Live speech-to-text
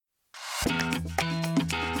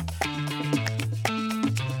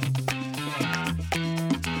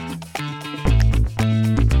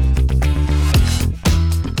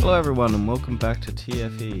everyone, and welcome back to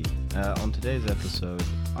TFE. On today's episode,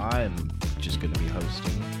 I'm just going to be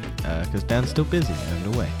hosting, because Dan's still busy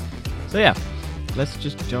and away. So yeah, let's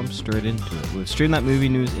just jump straight into it. We've streamed that movie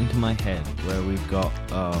news into my head, where we've got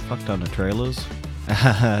a fuck ton of trailers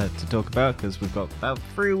to talk about, because we've got about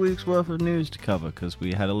 3 weeks worth of news to cover, because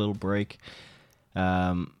we had a little break.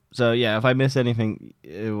 So yeah, if I miss anything,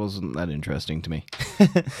 it wasn't that interesting to me.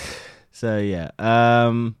 So yeah,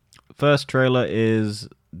 first trailer is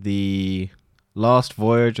The Last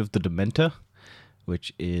Voyage of the Dementor,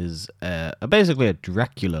 which is basically a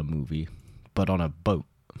Dracula movie, but on a boat,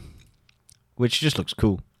 which just looks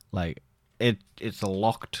cool. Like, it's a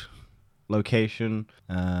locked location,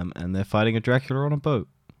 and they're fighting a Dracula on a boat.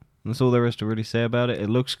 That's all there is to really say about it. It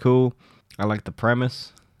looks cool. I like the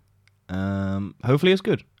premise. Hopefully it's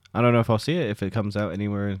good. I don't know if I'll see it if it comes out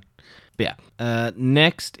anywhere. But yeah.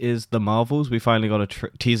 Next is The Marvels. We finally got a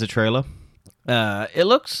teaser trailer. It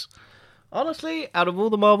looks, honestly, out of all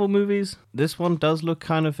the Marvel movies, this one does look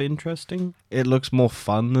kind of interesting. It looks more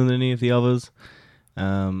fun than any of the others.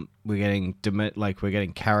 We're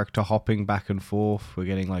getting character hopping back and forth. We're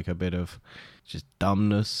getting like a bit of just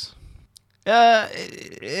dumbness.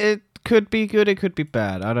 It could be good, it could be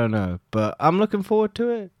bad. I don't know, but I'm looking forward to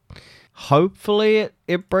it. Hopefully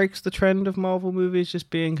it breaks the trend of Marvel movies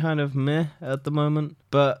just being kind of meh at the moment,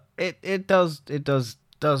 but it does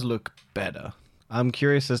look better. I'm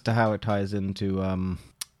curious as to how it ties into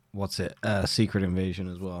Secret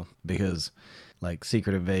Invasion as well, because like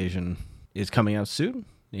Secret Invasion is coming out soon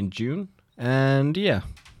in June, and yeah,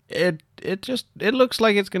 it looks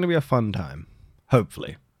like it's going to be a fun time.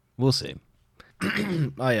 Hopefully, we'll see.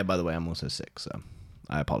 Oh yeah, by the way, I'm also sick, so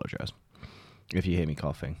I apologize if you hear me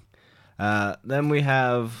coughing. Then we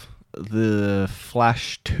have the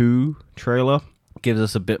Flash 2 trailer. Gives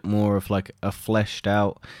us a bit more of like a fleshed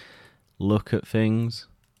out look at things.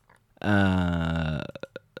 I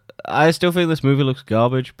still think this movie looks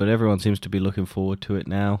garbage, but everyone seems to be looking forward to it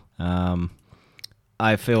now.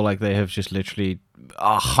 I feel like they have just literally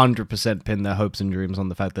 100% pinned their hopes and dreams on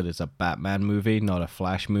the fact that it's a Batman movie, not a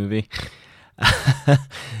Flash movie.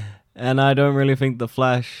 And I don't really think the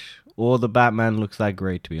Flash or the Batman looks that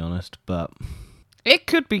great, to be honest, but it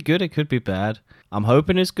could be good, it could be bad. I'm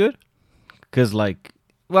hoping it's good, because I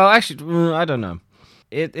don't know.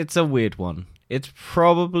 It's a weird one. It's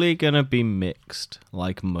probably gonna be mixed,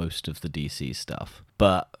 like most of the DC stuff,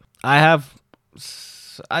 but I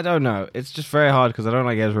don't know. It's just very hard, because I don't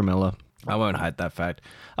like Ezra Miller. I won't hide that fact.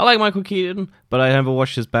 I like Michael Keaton, but I never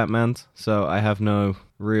watched his Batmans, so I have no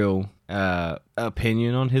real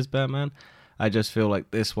opinion on his Batman. I just feel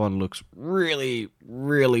like this one looks really,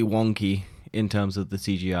 really wonky in terms of the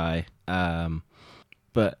CGI.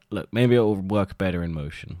 But look, maybe it will work better in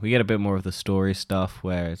motion. We get a bit more of the story stuff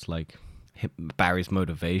where it's like Barry's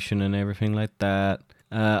motivation and everything like that.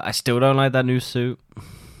 I still don't like that new suit.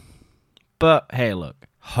 But hey, look,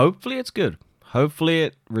 hopefully it's good. Hopefully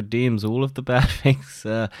it redeems all of the bad things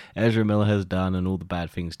Ezra Miller has done and all the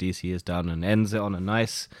bad things DC has done, and ends it on a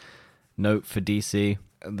nice note for DC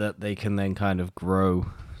that they can then kind of grow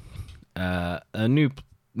a new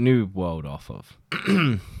world off of.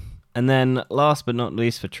 And then last but not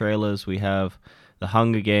least for trailers, we have The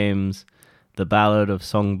Hunger Games, The Ballad of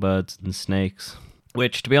Songbirds and Snakes,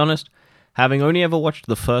 which, to be honest, having only ever watched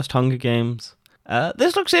the first Hunger Games,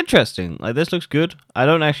 this looks interesting. Like, this looks good. I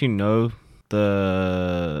don't actually know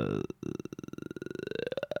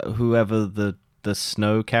whoever the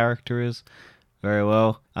Snow character is very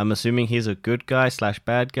well. I'm assuming he's a good guy /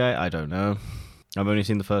 bad guy. I don't know. I've only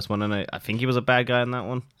seen the first one, and I think he was a bad guy in that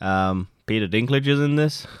one. Peter Dinklage is in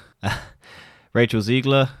this. Rachel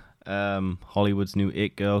Ziegler, Hollywood's new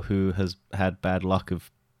it girl who has had bad luck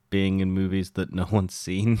of being in movies that no one's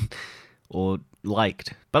seen or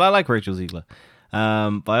liked. But I like Rachel Ziegler.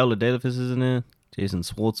 Viola Davis is in it. Jason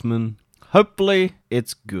Schwartzman. Hopefully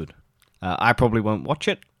it's good. I probably won't watch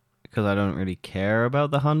it, because I don't really care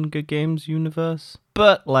about the Hunger Games universe.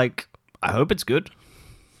 But, like, I hope it's good.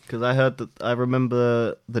 Because I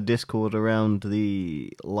remember the Discord around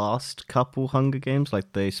the last couple Hunger Games.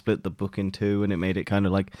 Like, they split the book in two, and it made it kind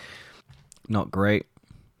of, like, not great.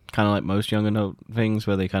 Kind of like most young adult things,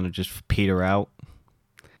 where they kind of just peter out.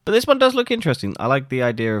 But this one does look interesting. I like the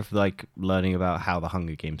idea of, like, learning about how the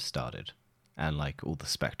Hunger Games started. And, like, all the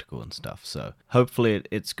spectacle and stuff. So, hopefully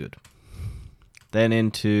it's good. Then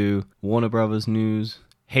into Warner Brothers news.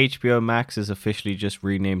 HBO Max is officially just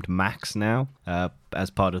renamed Max now, as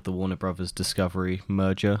part of the Warner Brothers Discovery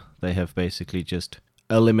merger. They have basically just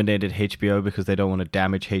eliminated HBO because they don't want to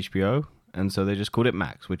damage HBO, and so they just called it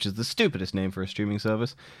Max, which is the stupidest name for a streaming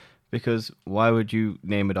service, because why would you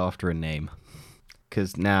name it after a name?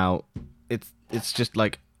 because now it's just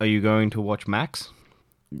like, are you going to watch Max?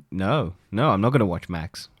 No, I'm not going to watch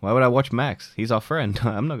Max. Why would I watch Max? He's our friend.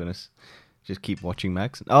 I'm not going to just keep watching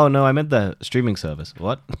Max. Oh, no, I meant the streaming service.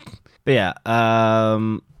 What? But yeah,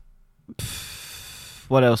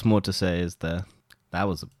 what else more to say is there? That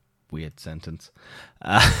was a weird sentence.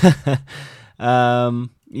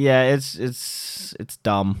 Yeah, it's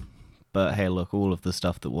dumb. But hey, look, all of the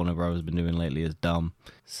stuff that Warner Bros. Has been doing lately is dumb.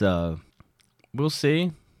 So, we'll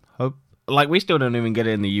see. Hope. Like, we still don't even get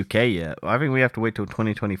it in the UK yet. I think we have to wait till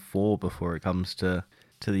 2024 before it comes to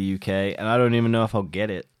the UK. And I don't even know if I'll get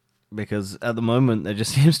it. Because at the moment, there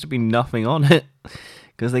just seems to be nothing on it.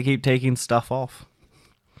 Because they keep taking stuff off.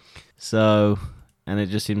 So, and it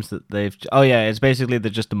just seems that they've... Oh yeah, it's basically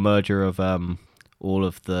just a merger of all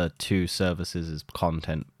of the two services'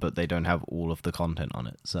 content. But they don't have all of the content on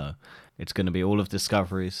it. So, it's going to be all of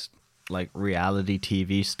Discovery's, like, reality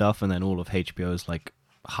TV stuff. And then all of HBO's, like,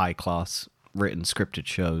 high-class written scripted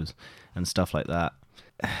shows and stuff like that.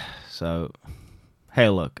 So, hey,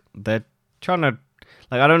 look, they're trying to...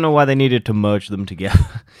 Like, I don't know why they needed to merge them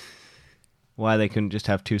together. Why they couldn't just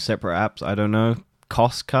have two separate apps, I don't know.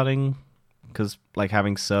 Cost cutting? Because, like,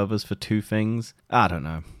 having servers for two things? I don't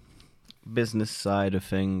know. Business side of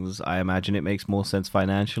things, I imagine it makes more sense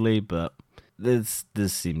financially, but this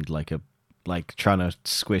seemed like trying to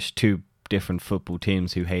squish two different football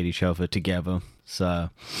teams who hate each other together. So,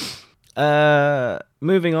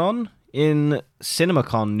 moving on, in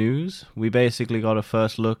CinemaCon news, we basically got a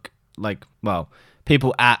first look,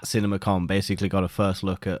 people at CinemaCon basically got a first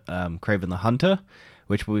look at Kraven the Hunter,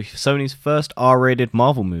 which will be Sony's first R-rated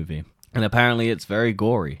Marvel movie, and apparently it's very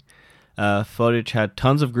gory. Footage had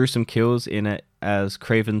tons of gruesome kills in it as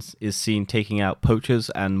Kraven is seen taking out poachers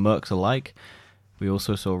and mercs alike. We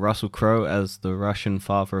also saw Russell Crowe as the Russian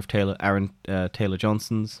father of Aaron Taylor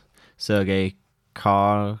Johnson's Sergei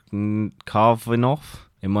Karvinov.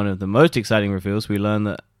 In one of the most exciting reveals, we learn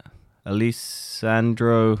that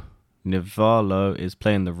Alessandro Nivallo is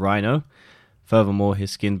playing the Rhino. Furthermore,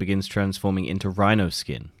 his skin begins transforming into Rhino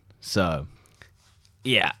skin. So,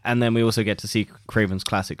 yeah, and then we also get to see Kraven's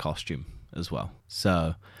classic costume as well.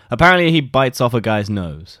 So, apparently he bites off a guy's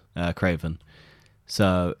nose, Kraven.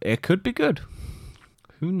 So, it could be good.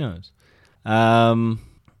 Who knows?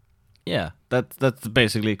 Yeah, that's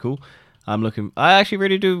basically cool. I actually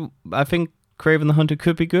really do. I think Kraven the Hunter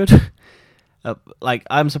could be good.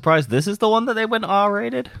 I'm surprised this is the one that they went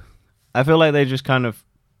R-rated. I feel like they just kind of,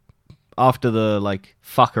 after the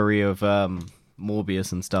fuckery of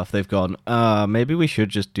Morbius and stuff, they've gone, maybe we should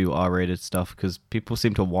just do R-rated stuff because people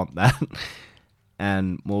seem to want that.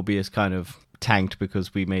 And Morbius kind of tanked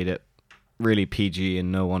because we made it really PG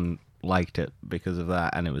and no one liked it because of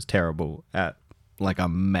that, and it was terrible at a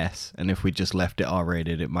mess. And if we just left it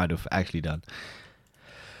R-rated, it might have actually done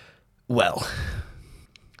well.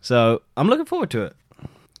 So I'm looking forward to it.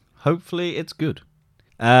 Hopefully it's good.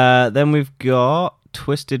 Then we've got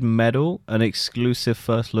Twisted Metal, an exclusive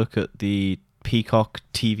first look at the Peacock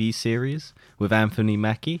TV series with Anthony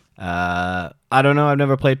Mackie. I don't know, I've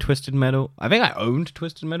never played Twisted Metal. I think I owned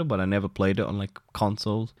Twisted Metal, but I never played it on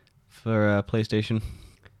consoles for PlayStation.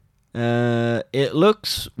 It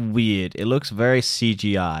looks weird. It looks very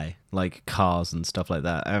CGI, like cars and stuff like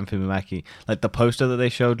that. Anthony Mackie, the poster that they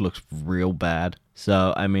showed looks real bad.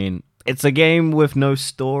 So, I mean, it's a game with no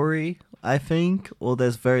story, I think, or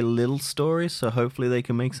there's very little story, so hopefully they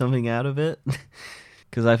can make something out of it.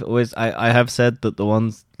 Because I have said that the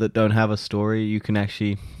ones that don't have a story, you can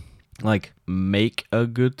actually, make a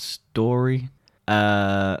good story.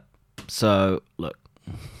 So, look.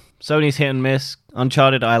 Sony's hit and miss.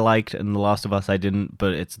 Uncharted I liked, and The Last of Us I didn't,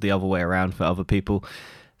 but it's the other way around for other people.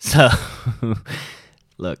 So,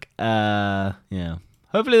 look, yeah.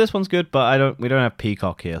 Hopefully this one's good, but we don't have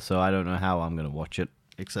Peacock here, so I don't know how I'm going to watch it,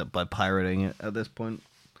 except by pirating it at this point.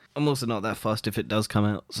 I'm also not that fussed if it does come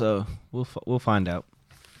out, so we'll find out.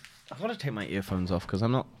 I've got to take my earphones off, because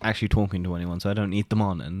I'm not actually talking to anyone, so I don't need them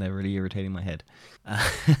on, and they're really irritating my head.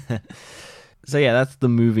 So yeah, that's the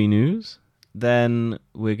movie news. Then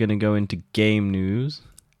we're going to go into game news,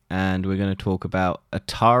 and we're going to talk about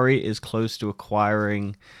Atari is close to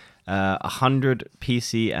acquiring 100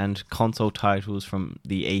 PC and console titles from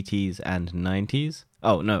the 80s and 90s.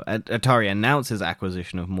 Oh, no, Atari announces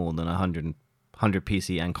acquisition of more than 100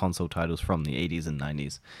 PC and console titles from the 80s and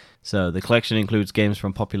 90s. So the collection includes games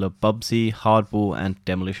from popular Bubsy, Hardball, and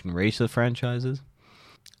Demolition Racer franchises.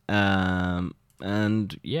 And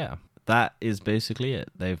yeah. That is basically it.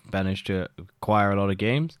 They've managed to acquire a lot of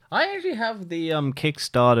games. I actually have the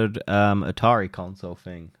kickstarted Atari console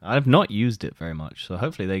thing. I've not used it very much, so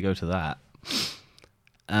hopefully they go to that.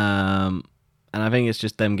 And I think it's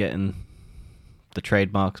just them getting the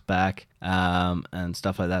trademarks back and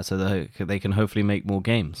stuff like that, so they can hopefully make more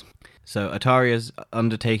games. So Atari is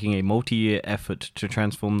undertaking a multi-year effort to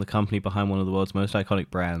transform the company behind one of the world's most iconic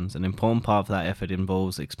brands. An important part of that effort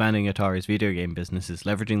involves expanding Atari's video game businesses,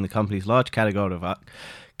 leveraging the company's large catalog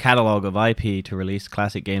of IP to release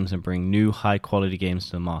classic games and bring new high-quality games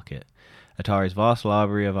to the market. Atari's vast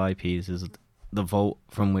library of IPs is the vault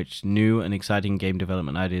from which new and exciting game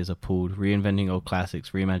development ideas are pulled, reinventing old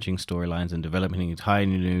classics, reimagining storylines, and developing entirely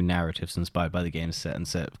new narratives inspired by the game's set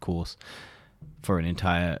of course, for an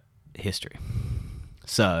entire history.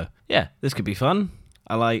 So, yeah, this could be fun.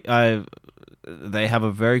 They have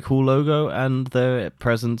a very cool logo, and their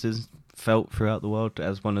presence is felt throughout the world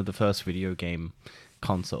as one of the first video game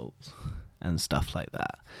consoles and stuff like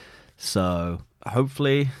that. So,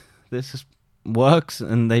 hopefully this works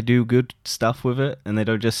and they do good stuff with it and they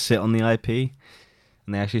don't just sit on the IP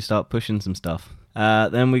and they actually start pushing some stuff.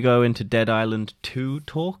 Then we go into Dead Island 2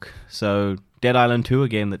 talk. So Dead Island 2, a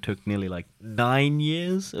game that took nearly 9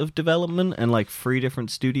 years of development and 3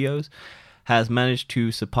 different studios, has managed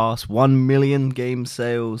to surpass 1 million game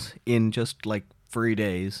sales in just 3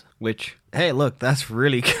 days, which, hey, look, that's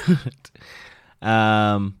really good.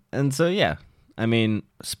 And so, yeah, I mean,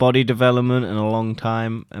 spotty development in a long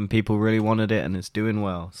time, and people really wanted it, and it's doing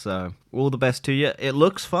well. So, all the best to you. It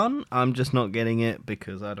looks fun. I'm just not getting it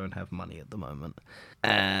because I don't have money at the moment.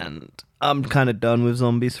 And I'm kind of done with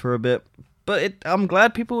zombies for a bit. But I'm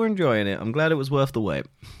glad people were enjoying it. I'm glad it was worth the wait.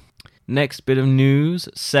 Next bit of news.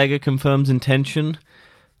 Sega confirms intention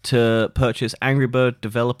to purchase Angry Bird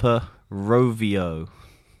developer Rovio.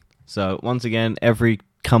 So, once again, every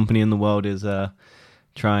company in the world is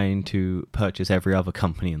trying to purchase every other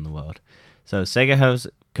company in the world. So Sega has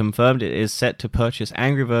confirmed it is set to purchase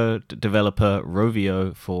Angry Bird developer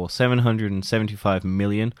Rovio for $775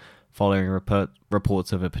 million, following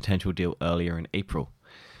reports of a potential deal earlier in April.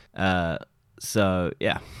 So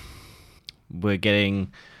yeah, we're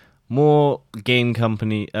getting more game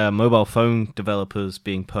company, mobile phone developers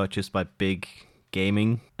being purchased by big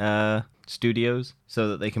gaming studios so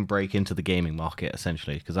that they can break into the gaming market,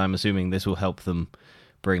 essentially, because I'm assuming this will help them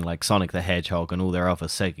bring Sonic the Hedgehog and all their other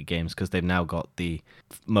Sega games, because they've now got the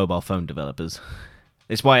mobile phone developers.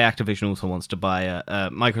 It's why Activision also wants to buy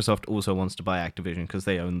Microsoft also wants to buy Activision, because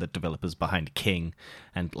they own the developers behind King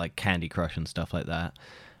and Candy Crush and stuff like that,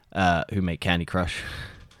 who make Candy Crush,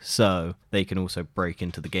 so they can also break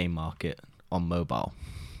into the game market on mobile,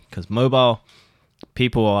 because mobile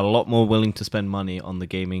people are a lot more willing to spend money on the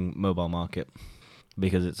gaming mobile market,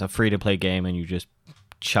 because it's a free-to-play game and you just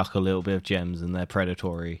chuck a little bit of gems and they're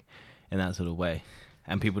predatory in that sort of way.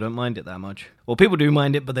 And people don't mind it that much. Well, people do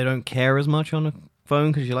mind it, but they don't care as much on a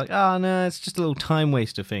phone, because you're like, no, it's just a little time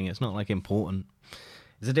waster thing. It's not important.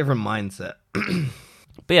 It's a different mindset.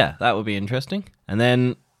 But yeah, that would be interesting. And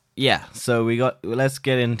then, yeah, so let's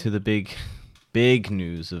get into the big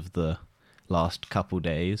news of the last couple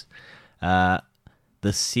days. The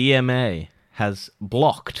CMA has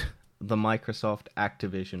blocked the Microsoft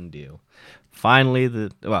Activision deal. Finally,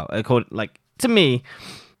 to me,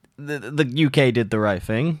 the UK did the right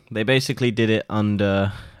thing. They basically did it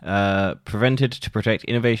under prevented to protect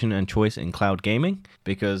innovation and choice in cloud gaming,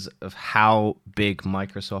 because of how big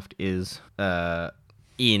Microsoft is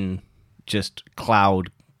in just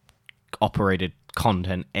cloud operated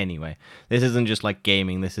content anyway. This isn't just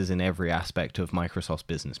gaming, this is in every aspect of Microsoft's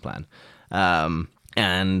business plan.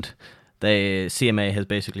 And the CMA has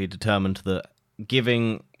basically determined that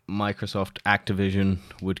giving Microsoft Activision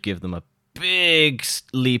would give them a big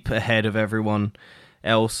leap ahead of everyone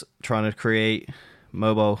else trying to create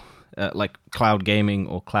mobile, cloud gaming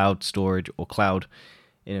or cloud storage or cloud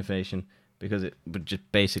innovation, because it would just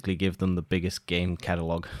basically give them the biggest game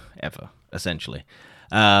catalog ever, essentially.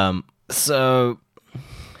 So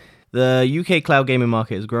the UK cloud gaming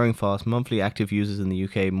market is growing fast. Monthly active users in the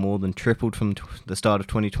UK more than tripled from the start of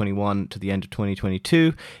 2021 to the end of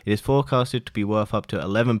 2022. It is forecasted to be worth up to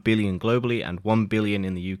 11 billion globally and 1 billion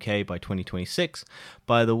in the UK by 2026.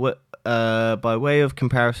 By way of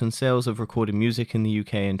comparison, sales of recorded music in the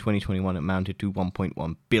UK in 2021 amounted to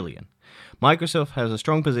 1.1 billion. Microsoft has a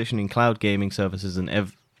strong position in cloud gaming services, and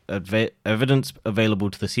evidence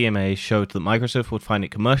available to the CMA showed that Microsoft would find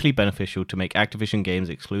it commercially beneficial to make Activision games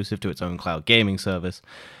exclusive to its own cloud gaming service.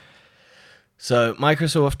 So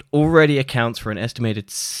Microsoft already accounts for an estimated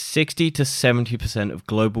 60 to 70% of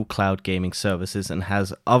global cloud gaming services, and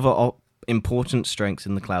has other important strengths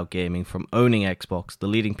in the cloud gaming, from owning Xbox, the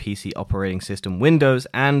leading PC operating system Windows,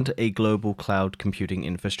 and a global cloud computing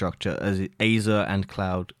infrastructure as Azure and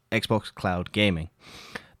Xbox Cloud Gaming.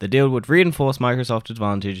 The deal would reinforce Microsoft's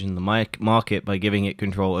advantage in the market by giving it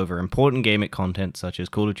control over important gaming content such as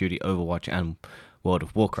Call of Duty, Overwatch, and World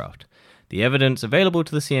of Warcraft. The evidence available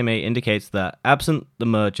to the CMA indicates that, absent the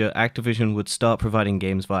merger, Activision would start providing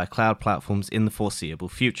games via cloud platforms in the foreseeable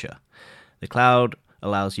future. The cloud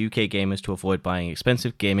allows UK gamers to avoid buying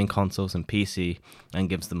expensive gaming consoles and PC, and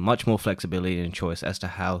gives them much more flexibility and choice as to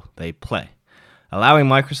how they play. Allowing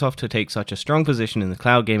Microsoft to take such a strong position in the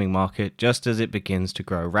cloud gaming market just as it begins to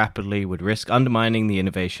grow rapidly would risk undermining the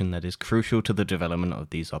innovation that is crucial to the development of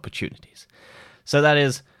these opportunities. So that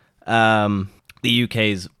is the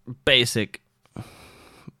UK's basic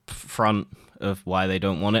front of why they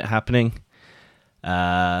don't want it happening.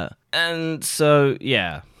 And so,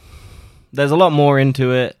 yeah, there's a lot more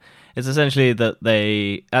into it. It's essentially that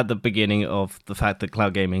they, at the beginning of the fact that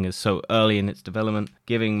cloud gaming is so early in its development,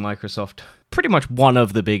 giving Microsoft pretty much one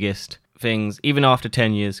of the biggest things, even after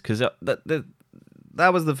 10 years, because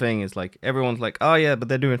that was the thing, is like, everyone's like, oh yeah, but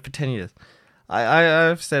they're doing it for 10 years.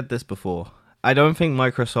 I've said this before. I don't think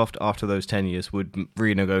Microsoft, after those 10 years, would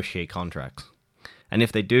renegotiate contracts. And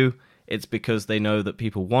if they do, it's because they know that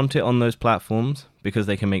people want it on those platforms, because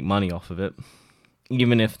they can make money off of it,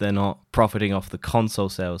 even if they're not profiting off the console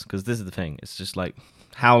sales. Because this is the thing, it's just like,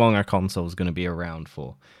 how long are consoles going to be around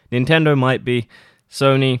for? Nintendo might be,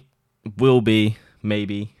 Sony will be,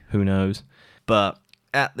 maybe, who knows. But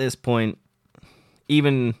at this point,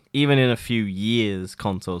 even in a few years,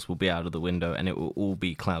 consoles will be out of the window and it will all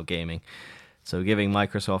be cloud gaming. So giving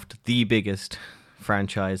Microsoft the biggest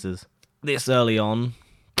franchises this early on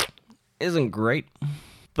isn't great.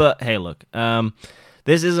 But hey, look,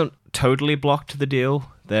 this isn't totally blocked the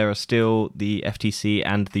deal. There are still the FTC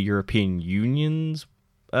and the European Union's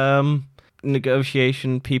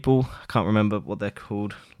negotiation people. I can't remember what they're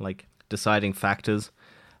called, like deciding factors.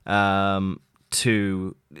 Because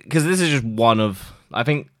this is just one of, I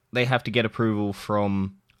think they have to get approval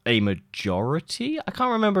from a majority. I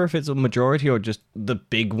can't remember if it's a majority or just the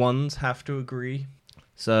big ones have to agree.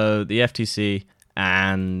 So the FTC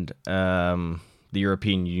and the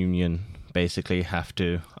European Union basically have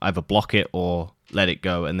to either block it or let it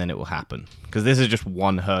go, and then it will happen. Because this is just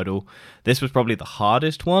one hurdle. This was probably the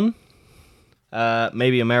hardest one.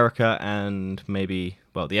 Maybe America and maybe,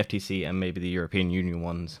 well, the FTC and maybe the European Union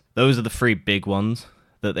ones. Those are the three big ones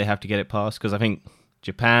that they have to get it past, because I think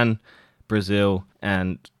Japan, Brazil,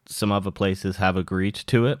 and some other places have agreed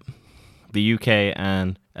to it. The UK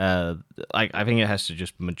and I think it has to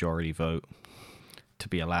just majority vote to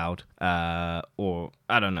be allowed, or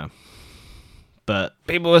I don't know. But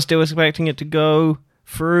people are still expecting it to go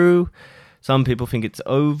through. Some people think it's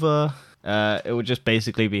over. It would just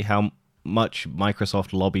basically be how much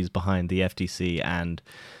Microsoft lobbies behind the FTC and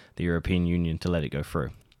the European Union to let it go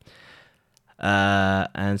through.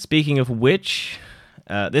 And speaking of which,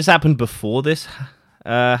 this happened before this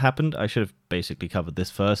happened. I should have basically covered this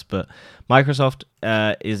first, but Microsoft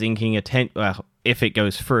is inking if it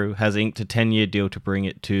goes through, has inked a 10-year deal to bring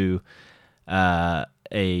it to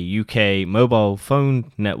a UK mobile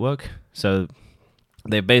phone network. So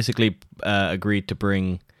they basically agreed to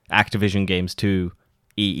bring Activision games to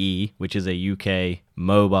EE, which is a UK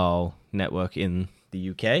mobile network in the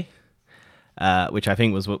UK, which I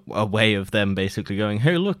think was a way of them basically going,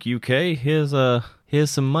 hey, look, UK, here's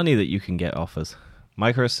some money that you can get off us.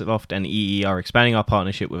 Microsoft and EE are expanding our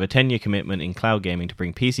partnership with a 10-year commitment in cloud gaming to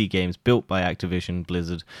bring PC games built by Activision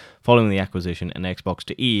Blizzard following the acquisition and Xbox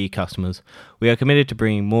to EE customers. We are committed to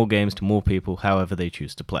bringing more games to more people however they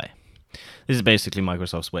choose to play. This is basically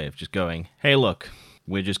Microsoft's way of just going, hey, look,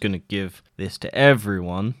 we're just going to give this to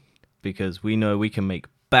everyone because we know we can make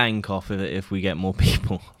bank off of it if we get more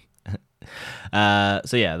people.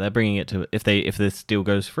 So yeah, they're bringing it to, if this deal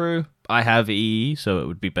goes through, I have EE, so it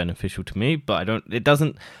would be beneficial to me, but they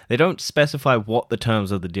don't specify what the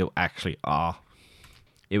terms of the deal actually are.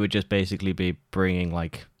 It would just basically be bringing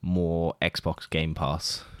like more Xbox Game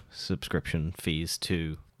Pass subscription fees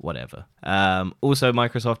to whatever. Also,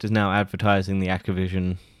 Microsoft is now advertising the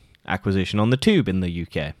Activision acquisition on the Tube in the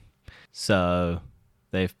UK. So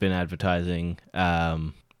they've been advertising,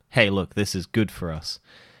 hey, look, this is good for us.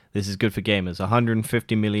 This is good for gamers.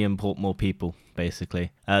 150 million more people,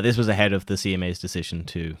 basically. This was ahead of the CMA's decision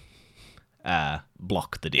to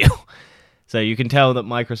block the deal. So you can tell that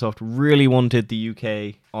Microsoft really wanted the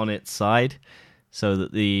UK on its side, so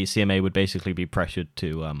that the CMA would basically be pressured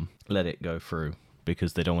to let it go through,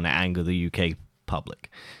 because they don't want to anger the UK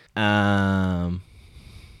public. So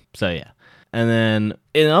yeah. And then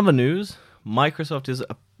in other news, Microsoft is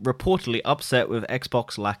reportedly upset with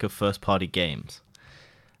Xbox lack of first-party games.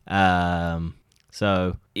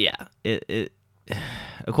 So yeah, it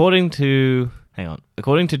according to, Hang on.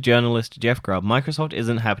 According to journalist Jeff Grubb, Microsoft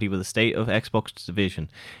isn't happy with the state of Xbox's division.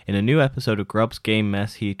 In a new episode of Grubb's Game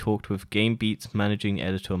Mess, he talked with GameBeat's managing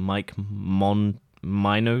editor Mike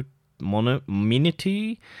Minity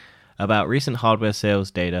about recent hardware sales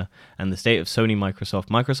data and the state of Sony Microsoft.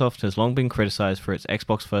 Microsoft has long been criticized for its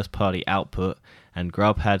Xbox first-party output, and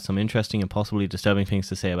Grubb had some interesting and possibly disturbing things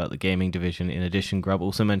to say about the gaming division. In addition, Grubb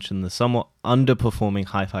also mentioned the somewhat underperforming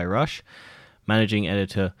Hi-Fi Rush. Managing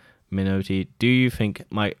editor Minotti, do you think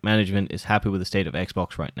my management is happy with the state of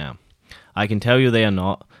Xbox right now? I can tell you they are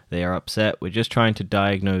not. They are upset. We're just trying to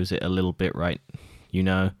diagnose it a little bit right. You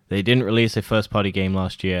know, they didn't release a first-party game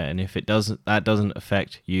last year, and if that doesn't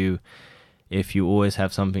affect you, if you always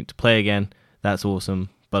have something to play again, that's awesome.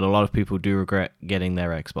 But a lot of people do regret getting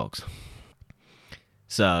their Xbox.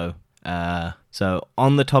 So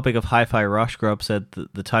on the topic of Hi-Fi Rush, Grubb said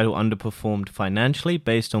that the title underperformed financially.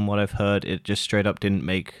 Based on what I've heard, it just straight up didn't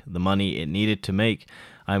make the money it needed to make.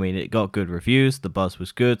 I mean, it got good reviews, the buzz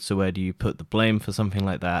was good, so where do you put the blame for something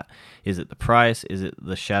like that? Is it the price? Is it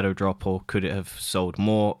the shadow drop, or could it have sold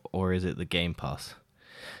more, or is it the Game Pass?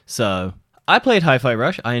 So, I played Hi-Fi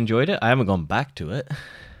Rush, I enjoyed it, I haven't gone back to it.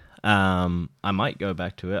 I might go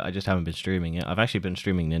back to it, I just haven't been streaming it. I've actually been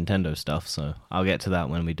streaming Nintendo stuff, so I'll get to that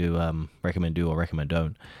when we do recommend do or recommend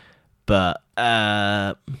don't. But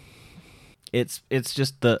it's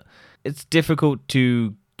just that it's difficult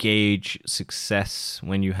to gauge success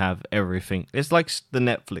when you have everything. It's like the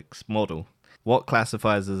Netflix model. What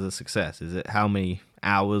classifies as a success? Is it how many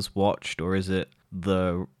hours watched, or is it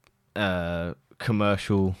the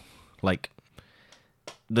commercial, like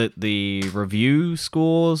the review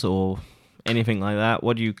scores or anything like that?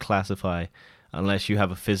 What do you classify unless you have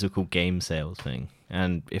a physical game sales thing?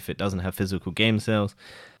 And if it doesn't have physical game sales,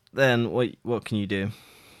 then what can you do?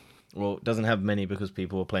 Well, it doesn't have many because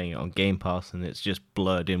people are playing it on Game Pass and it's just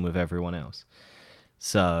blurred in with everyone else.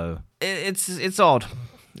 So it's odd.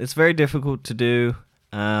 It's very difficult to do,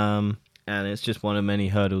 and it's just one of many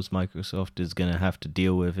hurdles Microsoft is going to have to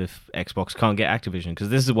deal with if Xbox can't get Activision, because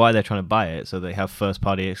this is why they're trying to buy it, so they have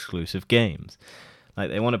first-party exclusive games. Like,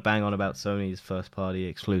 they want to bang on about Sony's first-party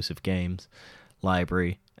exclusive games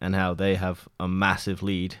library and how they have a massive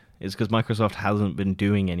lead. It's because Microsoft hasn't been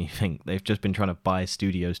doing anything. They've just been trying to buy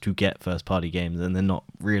studios to get first-party games, and they're not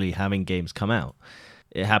really having games come out.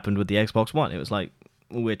 It happened with the Xbox One. It was like,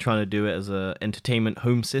 we're trying to do it as an entertainment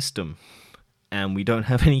home system, and we don't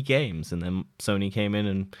have any games. And then Sony came in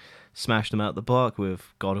and smashed them out the park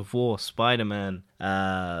with God of War, Spider-Man,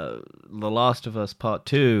 The Last of Us Part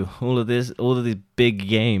 2, all of these big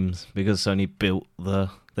games, because Sony built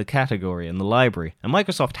the category and the library. And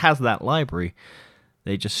Microsoft has that library.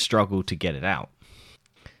 They just struggle to get it out.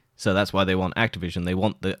 So that's why they want Activision. They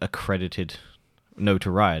want the accredited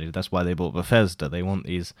notoriety. That's why they bought Bethesda. They want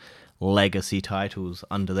these legacy titles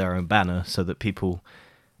under their own banner so that people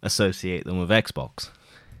associate them with Xbox,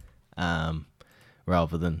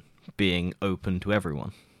 rather than being open to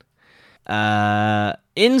everyone.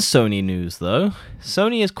 In Sony news, though,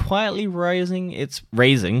 Sony is quietly raising its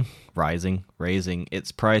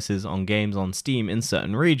prices on games on Steam in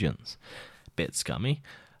certain regions. Bit scummy.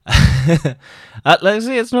 Let's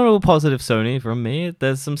see, it's not all positive Sony from me.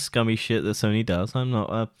 There's some scummy shit that Sony does. I'm not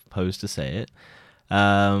opposed to say it.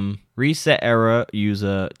 Reset Error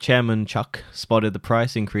user Chairman Chuck spotted the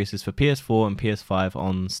price increases for PS4 and PS5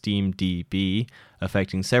 on SteamDB,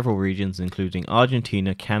 affecting several regions including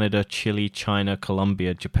Argentina, Canada, Chile, China,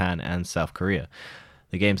 Colombia, Japan, and South Korea.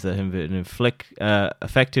 The games that have been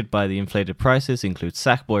affected by the inflated prices include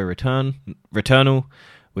Sackboy Returnal,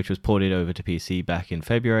 which was ported over to PC back in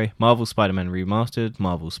February, Marvel Spider-Man Remastered,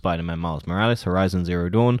 Marvel Spider-Man Miles Morales, Horizon Zero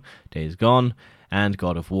Dawn, Days Gone, and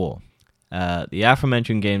God of War. The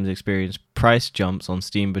aforementioned games experienced price jumps on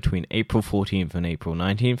Steam between April 14th and April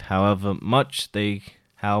 19th. However,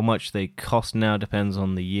 how much they cost now depends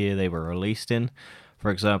on the year they were released in.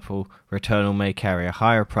 For example, Returnal may carry a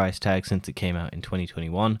higher price tag since it came out in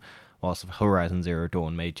 2021, whilst Horizon Zero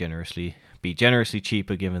Dawn may be generously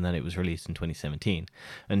cheaper given that it was released in 2017.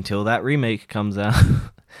 Until that remake comes out,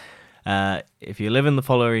 if you live in the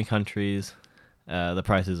following countries, the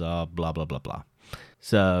prices are blah blah blah blah.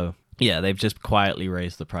 So yeah, they've just quietly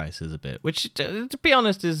raised the prices a bit, which, to be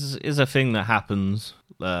honest, is a thing that happens.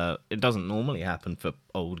 It doesn't normally happen for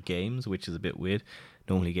old games, which is a bit weird.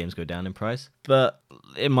 Normally games go down in price, but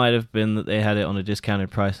it might have been that they had it on a discounted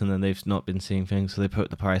price and then they've not been seeing things, so they put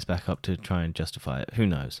the price back up to try and justify it. Who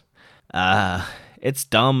knows? It's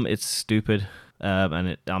dumb, it's stupid,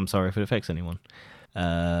 and I'm sorry if it affects anyone.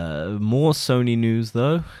 More Sony news,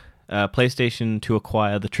 though. PlayStation to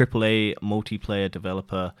acquire the AAA multiplayer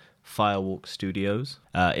developer Firewalk Studios.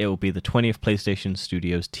 It will be the 20th PlayStation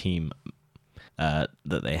Studios team that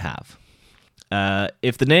they have.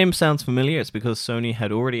 If the name sounds familiar, it's because Sony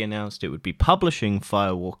had already announced it would be publishing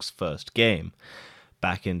Firewalk's first game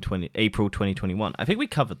back in April 2021. I think we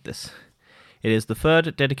covered this. It is the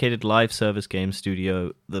third dedicated live service game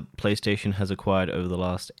studio the PlayStation has acquired over the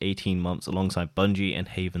last 18 months alongside Bungie and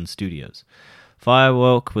Haven Studios.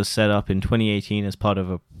 Firewalk was set up in 2018 as part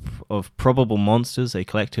of Probable Monsters, a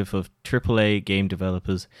collective of AAA game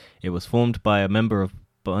developers. It was formed by a number of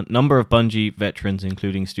Bungie veterans,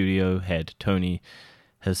 including studio head Tony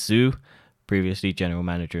Hsu, previously general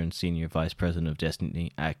manager and senior vice president of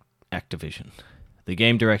Destiny Activision. The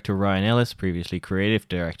game director Ryan Ellis, previously creative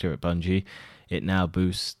director at Bungie, it now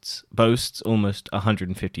boasts almost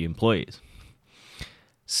 150 employees.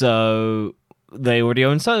 So they already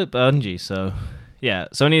own Bungie, so yeah,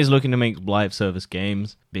 Sony is looking to make live service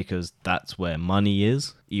games because that's where money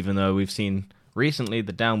is, even though we've seen recently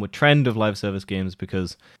the downward trend of live service games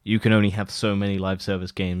because you can only have so many live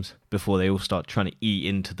service games before they all start trying to eat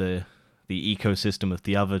into the ecosystem of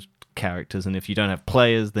the other characters, and if you don't have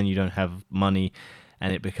players, then you don't have money,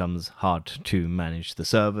 and it becomes hard to manage the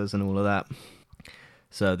servers and all of that.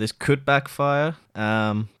 So this could backfire.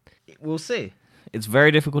 We'll see. It's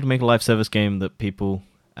very difficult to make a live service game that people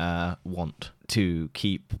want to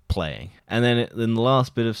keep playing. And then in the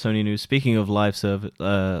last bit of Sony news, speaking of live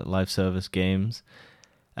service games,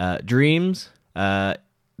 Dreams,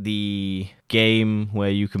 the game where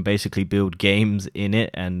you can basically build games in it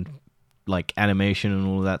and like animation and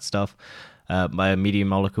all of that stuff, by Media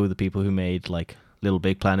Molecule, the people who made like Little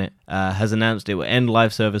Big Planet, has announced it will end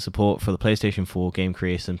live service support for the PlayStation 4 game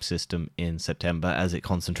creation system in September as it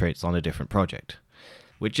concentrates on a different project,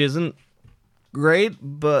 which isn't great,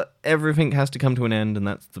 but everything has to come to an end, and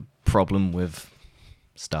that's the problem with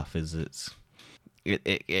stuff. Is you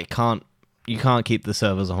can't keep the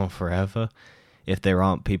servers on forever if there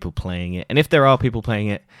aren't people playing it, and if there are people playing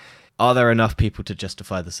it, are there enough people to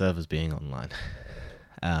justify the servers being online?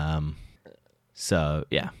 So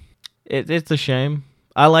yeah, it's a shame.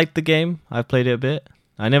 I like the game. I've played it a bit.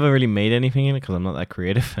 I never really made anything in it because I'm not that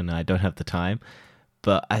creative and I don't have the time.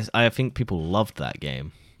 But I think people loved that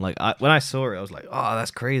game. Like when I saw it, I was like, "Oh, that's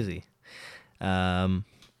crazy." But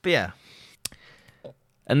yeah,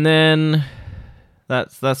 and then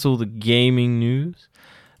that's all the gaming news.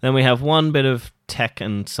 Then we have one bit of tech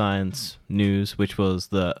and science news, which was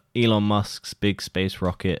that Elon Musk's big space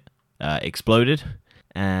rocket exploded,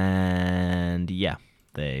 and yeah,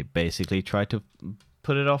 they basically tried to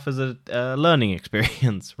put it off as a learning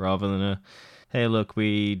experience rather than a, "Hey, look,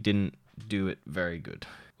 we didn't do it very good,"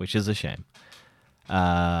 which is a shame.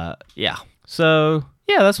 Yeah. So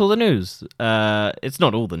yeah, that's all the news. It's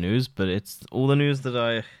not all the news, but it's all the news that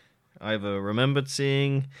I either remembered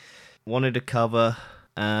seeing, wanted to cover.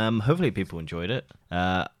 Hopefully people enjoyed it.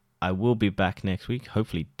 I will be back next week.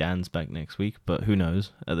 Hopefully Dan's back next week, but who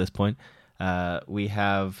knows at this point. We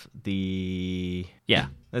have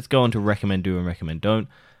let's go on to recommend do and recommend don't.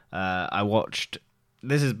 I watched,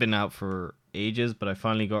 this has been out for ages, but I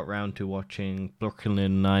finally got around to watching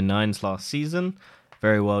Brooklyn Nine-Nine's last season.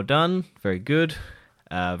 Very well done, very good,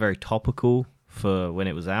 very topical for when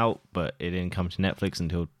it was out, but it didn't come to Netflix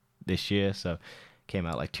until this year, so it came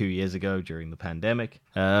out like 2 years ago during the pandemic,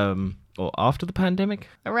 or after the pandemic,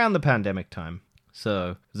 around the pandemic time. So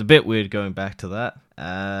it was a bit weird going back to that.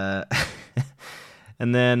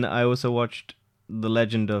 And then I also watched The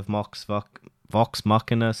Legend of Vox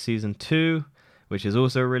Machina Season 2, which is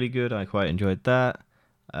also really good. I quite enjoyed that.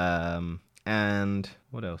 And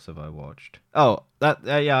what else have I watched? Oh,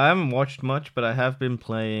 I haven't watched much, but I have been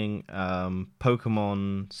playing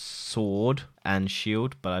Pokemon Sword and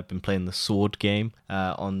Shield, but I've been playing the Sword game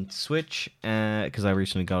on Switch because I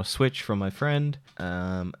recently got a Switch from my friend.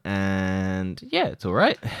 And yeah, it's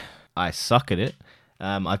alright. I suck at it.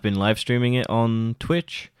 I've been live streaming it on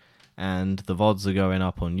Twitch, and the VODs are going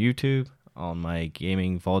up on YouTube on my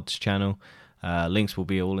gaming VODs channel. Links will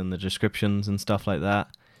be all in the descriptions and stuff like that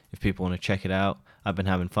if people want to check it out. I've been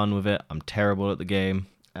having fun with it. I'm terrible at the game,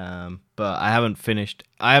 but I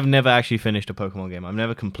have never actually finished a Pokemon game. I've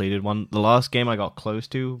never completed one. The last game I got close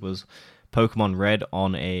to was Pokemon Red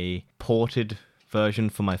on a ported version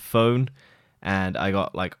for my phone, and I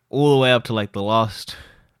got like all the way up to like the last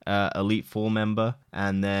Elite Four member,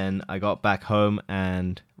 and then I got back home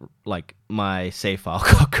and like my save file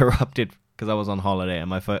got corrupted because I was on holiday, and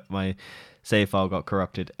my save file got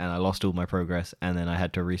corrupted and I lost all my progress, and then I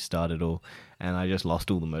had to restart it all, and I just lost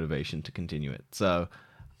all the motivation to continue it. So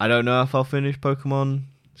I don't know if I'll finish Pokemon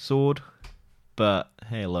Sword, but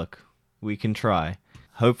hey, look, we can try.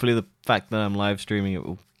 Hopefully the fact that I'm live streaming it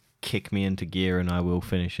will kick me into gear and I will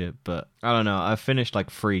finish it. But I don't know. I've finished like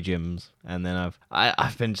 3 gyms, and then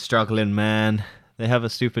I've been struggling, man. They have a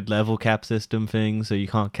stupid level cap system thing, so you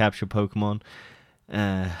can't capture Pokemon.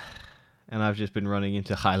 And I've just been running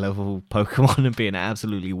into high level Pokemon and being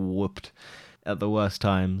absolutely whooped at the worst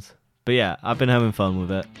times. But yeah, I've been having fun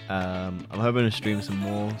with it. I'm hoping to stream some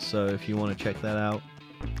more, so if you want to check that out,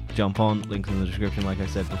 jump on. Links in the description, like I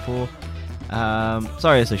said before.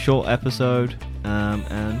 Sorry, it's a short episode.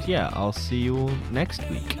 And yeah, I'll see you all next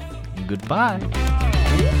week. Goodbye.